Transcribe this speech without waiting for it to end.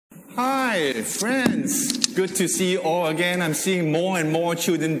Hi, friends. Good to see you all again. I'm seeing more and more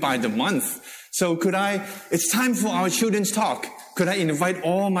children by the month. So it's time for our children's talk. Could I invite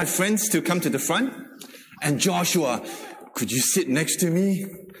all my friends to come to the front? And Joshua, could you sit next to me?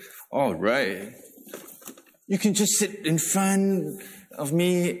 All right. You can just sit in front of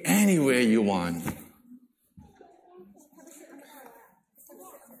me anywhere you want.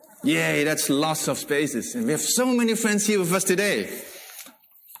 Yay, that's lots of spaces. And we have so many friends here with us today.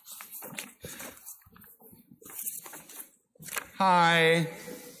 Hi.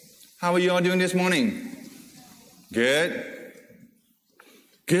 How are you all doing this morning? Good?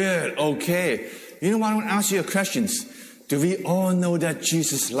 Good, okay. You know what, I want to ask you a question. Do we all know that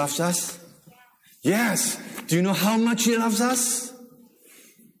Jesus loves us? Yes. Do you know how much He loves us?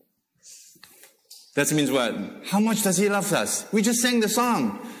 That means what? How much does He love us? We just sang the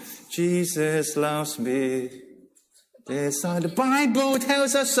song. Jesus loves me. The Bible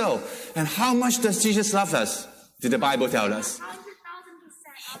tells us so. And how much does Jesus love us? Did the Bible tell us?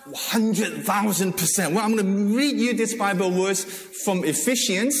 100,000%. Well, I'm going to read you this Bible verse from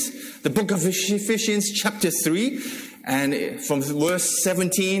Ephesians, the book of Ephesians chapter 3, and from verse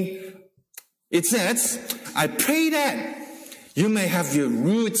 17, it says, I pray that you may have your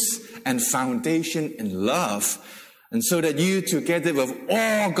roots and foundation in love, and so that you, together with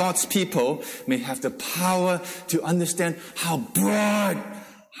all God's people, may have the power to understand how broad,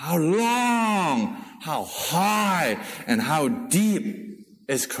 how long, how high, and how deep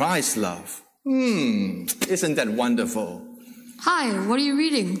is Christ's love. Isn't that wonderful? Hi, what are you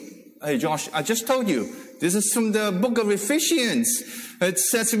reading? Hey Josh, I just told you, this is from the book of Ephesians. It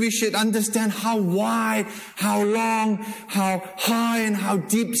says we should understand how wide, how long, how high, and how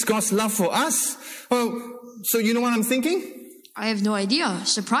deep is God's love for us. Well, so you know what I'm thinking? I have no idea.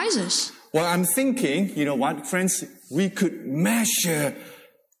 Surprise us. Well, I'm thinking, you know what, friends? We could measure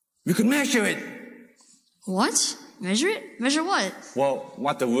it. What? Measure it? Measure what? Well,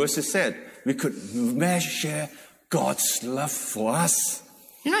 what the verse said. We could measure God's love for us.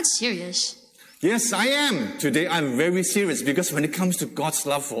 You're not serious. Yes, I am. Today I'm very serious because when it comes to God's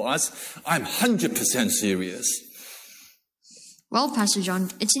love for us, I'm 100% serious. Well, Pastor John,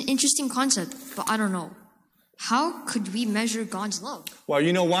 it's an interesting concept, but I don't know. How could we measure God's love? Well,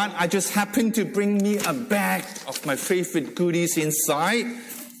 you know what? I just happened to bring me a bag of my favorite goodies inside.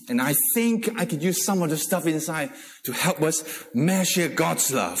 And I think I could use some of the stuff inside to help us measure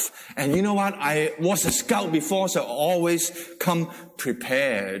God's love. And you know what? I was a scout before, so I always come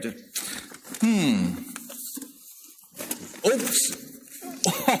prepared. Oops.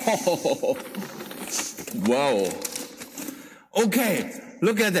 Oh. Wow. Okay,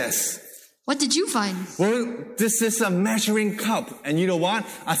 look at this. What did you find? Well, this is a measuring cup. And you know what?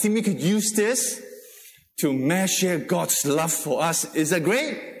 I think we could use this to measure God's love for us. Is that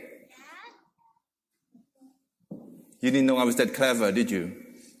great? You didn't know I was that clever, did you?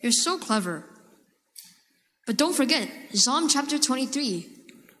 You're so clever. But don't forget, Psalm chapter 23.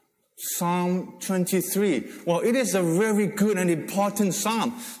 Psalm 23. Well, it is a very good and important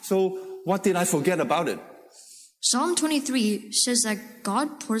psalm. So what did I forget about it? Psalm 23 says that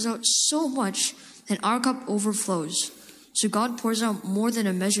God pours out so much that our cup overflows. So God pours out more than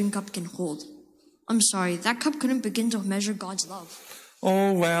a measuring cup can hold. I'm sorry, that cup couldn't begin to measure God's love.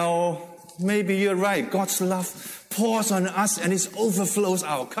 Oh, well, maybe you're right. God's love pours on us and it overflows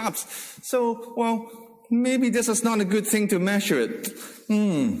our cups. So, well, maybe this is not a good thing to measure it.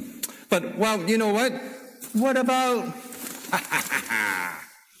 But, well, you know what? What about...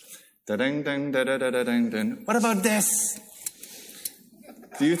 What about this?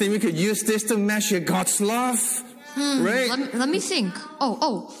 Do you think we could use this to measure God's love? Right? Let me think.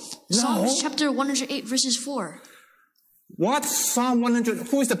 Psalms chapter 108 verses 4. What? Psalm 100?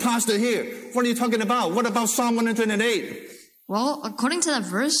 Who is the pastor here? What are you talking about? What about Psalm 108? Well, according to that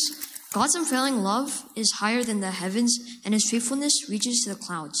verse, God's unfailing love is higher than the heavens and His faithfulness reaches to the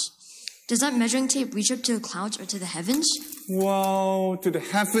clouds. Does that measuring tape reach up to the clouds or to the heavens? Well, to the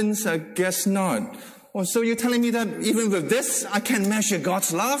heavens, I guess not. Oh, so you're telling me that even with this, I can measure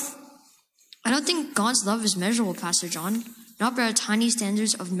God's love? I don't think God's love is measurable, Pastor John. Not by our tiny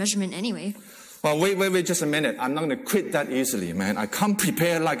standards of measurement anyway. Well, wait just a minute. I'm not going to quit that easily, man. I come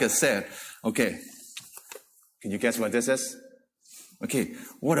prepared, like I said. Okay. Can you guess what this is? Okay.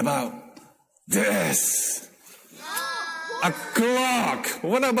 What about this? A clock.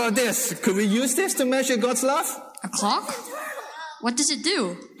 What about this? Could we use this to measure God's love? A clock? What does it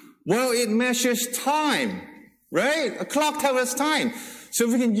do? Well, it measures time, right? A clock tells us time. So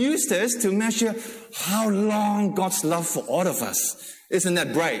we can use this to measure how long God's love for all of us. Isn't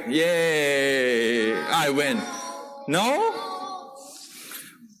that bright? Yay! I win. No?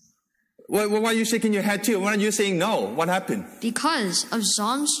 Why are you shaking your head too? Why are you saying no? What happened? Because of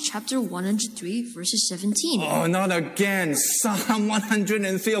Psalms chapter 103, verses 17. Oh, not again. Psalm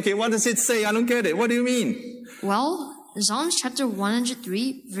 103. Okay, what does it say? I don't get it. What do you mean? Well, Psalms chapter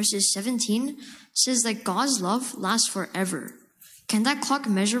 103, verses 17 says that God's love lasts forever. Can that clock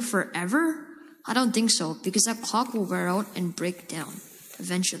measure forever? I don't think so, because that clock will wear out and break down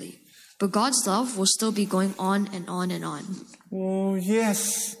eventually. But God's love will still be going on and on and on. Oh,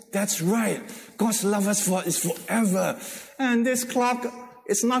 yes, that's right. God's love is forever. And this clock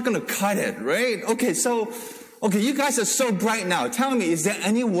is not going to cut it, right? Okay, you guys are so bright now. Tell me, is there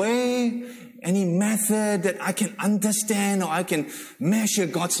any way, any method that I can understand or I can measure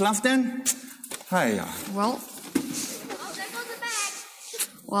God's love then? Hiya.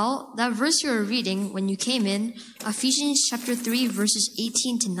 Well, that verse you were reading when you came in, Ephesians chapter 3, verses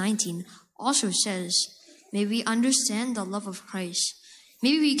 18 to 19, also says, may we understand the love of Christ.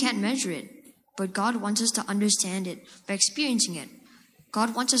 Maybe we can't measure it, but God wants us to understand it by experiencing it.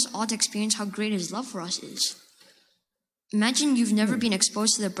 God wants us all to experience how great His love for us is. Imagine you've never been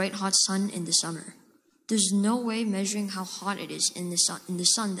exposed to the bright hot sun in the summer. There's no way measuring how hot it is in the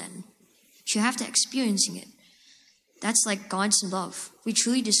sun then. You have to experiencing it. That's like God's love. We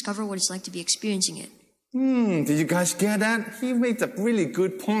truly discover what it's like to be experiencing it. Did you guys get that? He made a really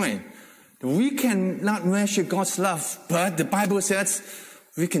good point. We cannot measure God's love, but the Bible says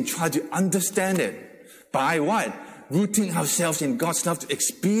we can try to understand it. By what? Rooting ourselves in God's love to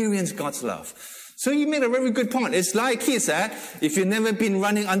experience God's love. So he made a very good point. It's like he said, if you've never been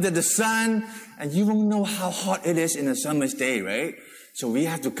running under the sun, and you won't know how hot it is in a summer's day, right? So we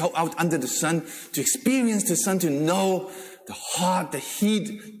have to go out under the sun to experience the sun, to know the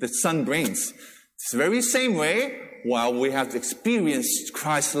heat the sun brings. It's the very same way, while we have to experience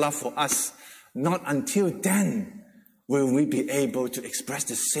Christ's love for us, not until then will we be able to express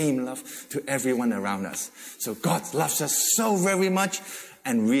the same love to everyone around us. So God loves us so very much,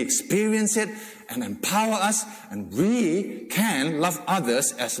 and we experience it and empower us, and we can love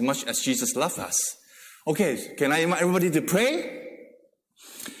others as much as Jesus loved us. Okay, can I invite everybody to pray?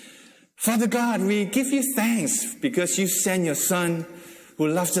 Father God, we give you thanks because you sent your Son who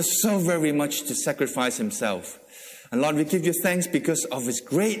loves us so very much to sacrifice himself. And Lord, we give you thanks because of his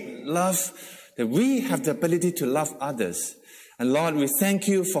great love that we have the ability to love others. And Lord, we thank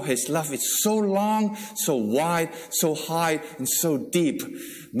you for his love. It's so long, so wide, so high, and so deep.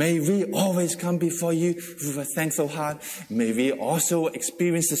 May we always come before you with a thankful heart. May we also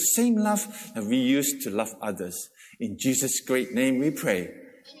experience the same love that we use to love others. In Jesus' great name we pray.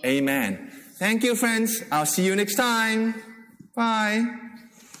 Amen. Thank you, friends. I'll see you next time. Bye.